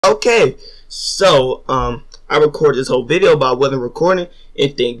Okay, so I recorded this whole video, but I wasn't recording,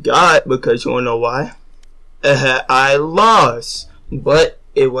 and thank God, because you wanna know why? I lost, but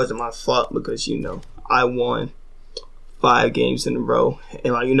it wasn't my fault because I won 5 games in a row,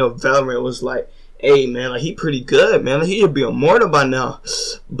 and Valorant was like, hey man, like he pretty good, man, like, he should be immortal by now,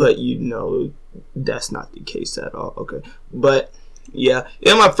 but that's not the case at all. Okay, but yeah,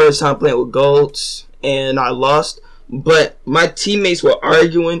 it was my first time playing with golds, and I lost. But my teammates were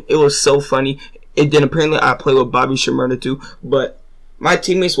arguing. It was so funny. And then apparently I played with Bobby Shmurda too. But my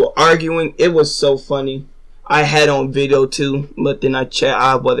teammates were arguing. It was so funny. I had on video too. But then I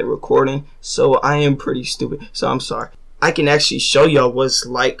wasn't recording. So I am pretty stupid. So I'm sorry. I can actually show y'all what's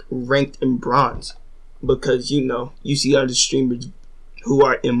like ranked in bronze. Because you see other streamers who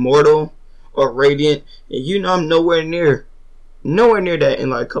are immortal or radiant. And I'm nowhere near that in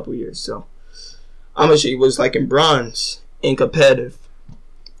like a couple years. So I'm gonna show you what's like in bronze in competitive.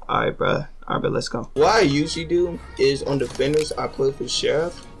 Alright, bro, let's go. What I usually do is on defenders, I play for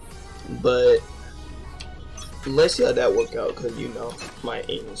Sheriff, but let's see how that work out because my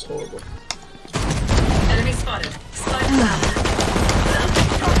aim is horrible. Enemy spotted.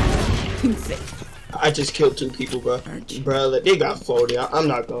 I just killed 2 people, bro. Bro, they got 40. I'm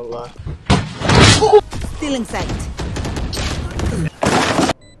not gonna lie. Still in sight.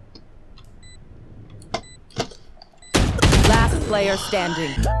 Last player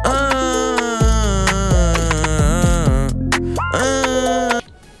standing.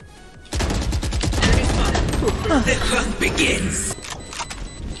 The hunt begins.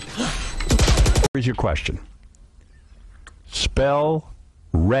 Here's your question. Spell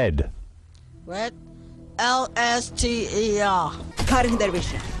red. Red? L-S-T-E-R. Cutting their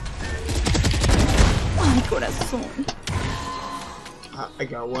vision. Ay, corazón. I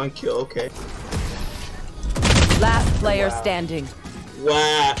got 1 kill, okay. Last player standing.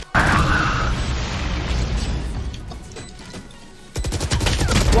 Wow.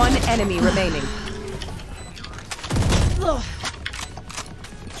 One enemy remaining.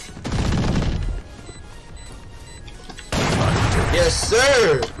 Yes,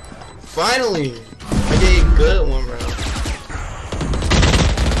 sir. Finally, I did good 1 round.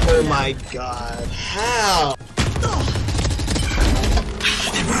 Oh my God! How?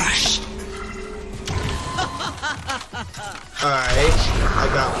 The rush. Alright, I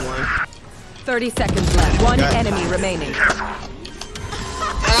got 1. 30 seconds left. One enemy remaining.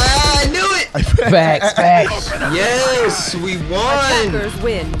 I knew it! Facts. Yes, we won! Attackers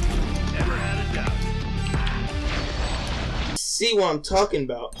win. See what I'm talking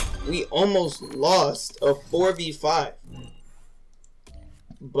about? We almost lost a 4v5.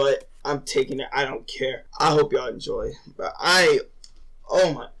 But I'm taking it. I don't care. I hope y'all enjoy. But I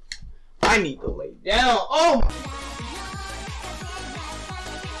need to lay down. Oh my.